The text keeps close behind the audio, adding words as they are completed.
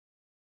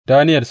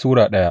Daniyel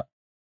Sura ɗaya.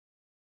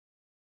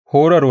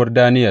 Horarwar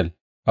Daniyel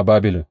a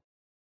Babilon.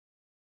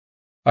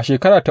 A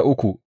shekara ta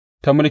uku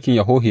ta mulkin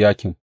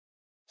Yehohiyakim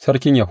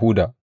sarkin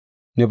Yahuda,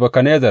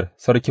 Nebukadnezzar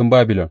sarkin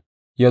Babilon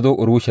ya zo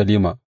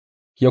Urushalima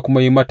ya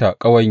kuma yi mata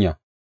ƙawanya,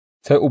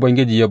 sai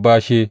Ubangiji ya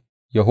bashe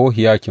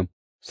Yehohiyakim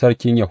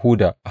sarkin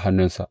Yahuda a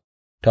hannunsa,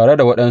 tare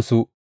da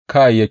waɗansu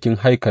kayayyakin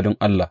haikalin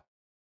Allah.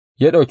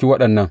 Ya ɗauki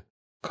waɗannan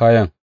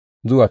kayan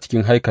zuwa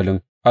cikin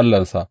haikalin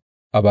Allahnsa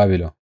a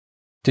Babilon,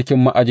 cikin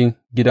ma'ajin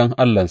gidan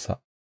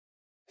Allahnsa.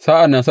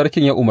 Sa'an nan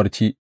sarkin ya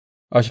umarci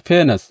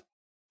Ashfenaz,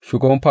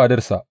 shugaban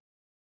fadarsa,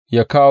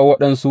 ya kawo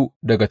waɗansu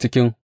daga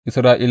cikin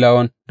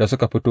Isra'ilawan da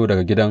suka fito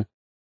daga gidan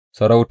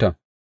sarautan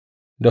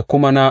da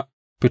kuma na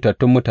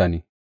fitattun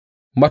mutane,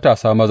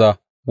 matasa maza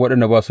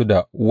waɗanda ba su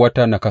da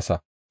wata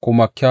nakasa,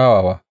 kuma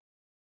kyawawa,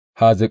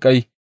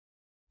 haziƙai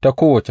ta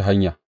kowace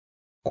hanya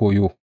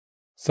koyo,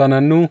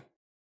 sanannu,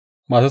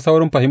 masu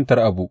saurin fahimtar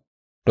abu,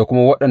 da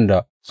kuma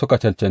waɗanda suka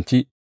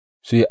cancanci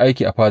su yi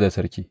aiki a fadar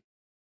sarki.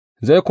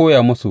 Zai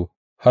koya musu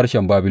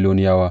harshen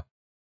Babiloniyawa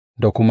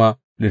da kuma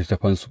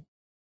littattafansu,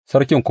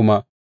 sarkin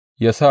kuma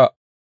ya sa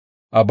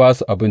a ba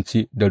su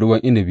abinci da ruwan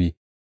inabi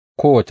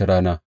kowace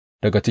rana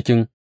daga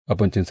cikin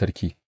abincin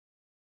sarki.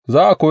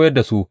 Za a koyar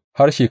da su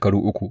har shekaru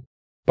uku,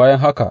 bayan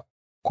haka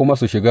kuma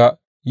su shiga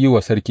yi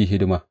wa sarki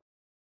hidima.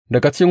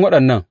 Daga cikin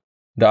waɗannan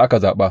da aka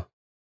zaɓa,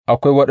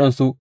 akwai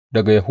waɗansu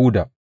daga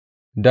Yahuda,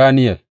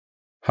 Daniyel,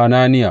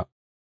 Hananiya,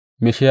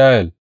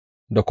 Mishayel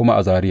da kuma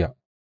Azariya.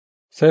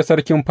 Sai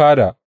sarkin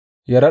fada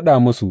ya raɗa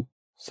musu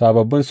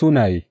sababbin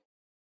sunaye,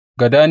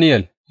 ga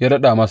Daniyel ya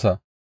raɗa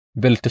masa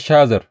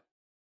Belteshazar,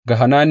 ga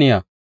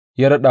Hananiya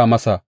ya raɗa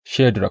masa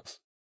Shadrak,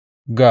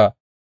 ga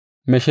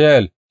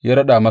Mishayel ya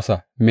raɗa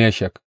masa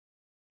Meshak,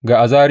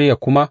 ga Azariya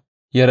kuma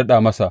ya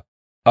raɗa masa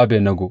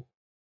Abednego.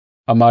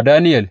 Amma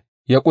Daniyel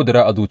ya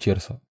ƙudura a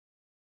zuciyarsa,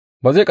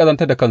 ba zai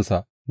ƙazantar da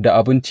kansa da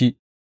abinci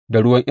da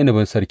ruwan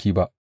inabin sarki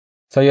ba,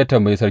 sai ya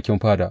tambayi sarkin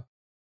fada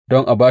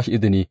don a ba shi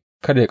izini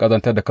kada ya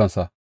ƙazantar da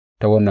kansa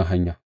ta wannan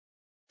hanya.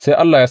 Sai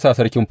Allah ya sa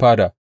sarkin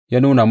fada ya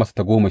nuna masa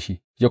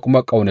tagomashi ya kuma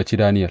ƙaunaci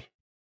Daniyel.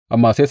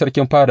 Amma sai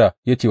sarkin fada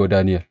ya ce wa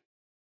Daniyel,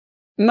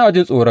 Ina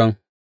jin tsoron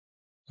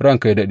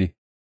ranka yă daɗe,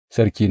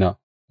 sarkina,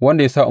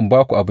 wanda ya sa in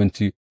ba ku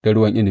abinci da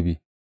ruwan inabi,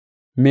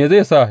 me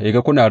zai sa ya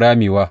ga kuna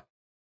ramewa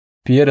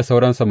fiye da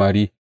sauran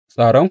samari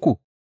tsaranku?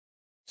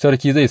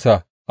 Sarki zai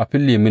sa a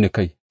fille mini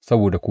kai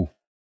saboda ku.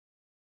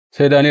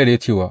 Sai Daniyel ya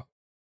ce wa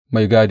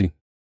mai gadi,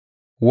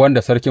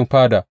 wanda sarkin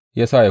fada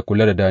ya sa ya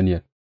kula da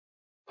Daniyel,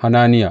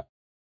 Hananiya,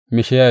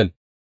 Mishayel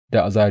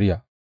da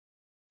Azariya,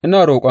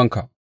 Ina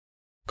roƙonka,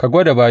 ka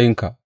gwada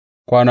bayinka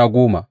kwana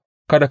 10,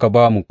 kada ka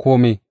ba mu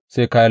kome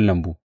sai kayan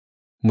lambu,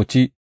 mu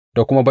ci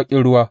da kuma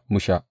baƙin ruwa mu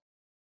sha,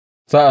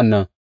 sa'an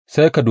nan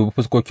sai ka dubi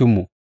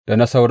fuskokinmu da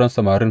na sauran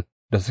samarin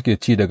da suke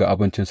ci daga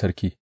abincin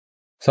sarki,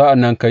 sa'an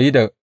nan ka yi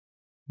da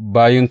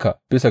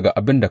bayinka bisa ga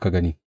abin da ka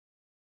gani.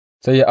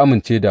 Sai ya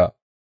amince da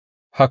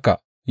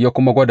haka ya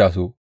kuma gwada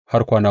su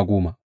har kwana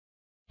 10.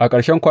 A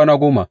ƙarshen kwana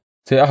 10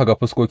 sai aka ga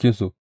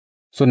fuskokinsu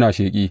suna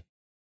sheƙi,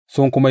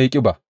 sun kuma yi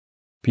ƙiba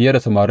fiye da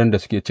samarin da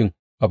suke cin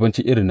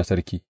abinci irin na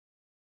sarki.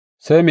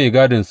 Sai mai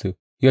gadinsu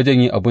ya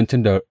janye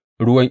abincin da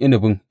ruwan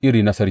inabin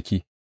iri na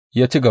sarki,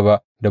 ya ci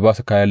gaba da ba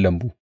su kayan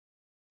lambu.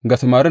 Ga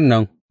samarin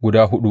nan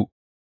guda huɗu,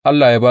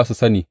 Allah ya ba su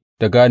sani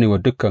da ganewa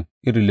dukan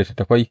irin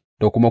littattafai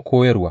da kuma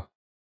koyarwa,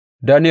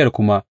 Daniyel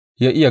kuma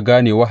ya iya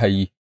gane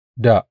wahayi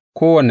da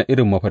kowane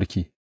irin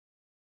mafarki.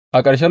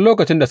 A ƙarshen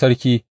lokacin da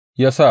sarki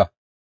ya sa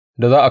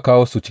da za a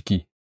kawo su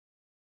ciki,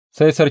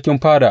 sai sarkin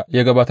fada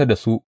ya gabatar da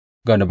su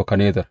ga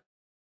Nebukadnezzar,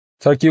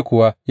 sarki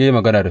kuwa ya yi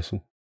magana da su,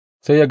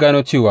 sai ya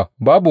gano cewa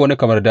babu wani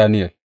kamar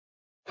Daniyel,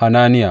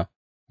 Hananiya,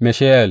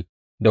 Mishayel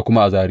da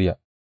kuma Azariya,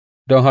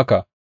 don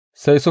haka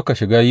sai suka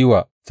shiga yi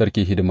wa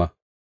sarki hidima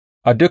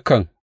a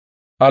dukan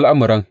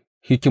al'amuran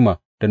hikima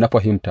da na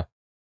fahimta,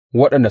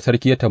 waɗanda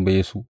sarki ya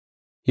tambaye su,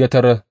 ya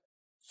tarar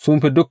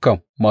sun fi dukan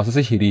masu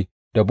sihiri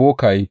da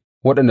bokaye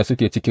waɗanda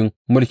suke cikin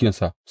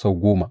mulkinsa sau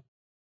 10.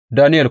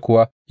 Daniyel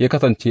kuwa ya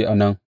kasance a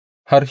nan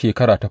har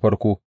shekara ta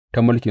farko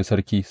ta mulkin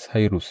sarki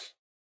Sairus.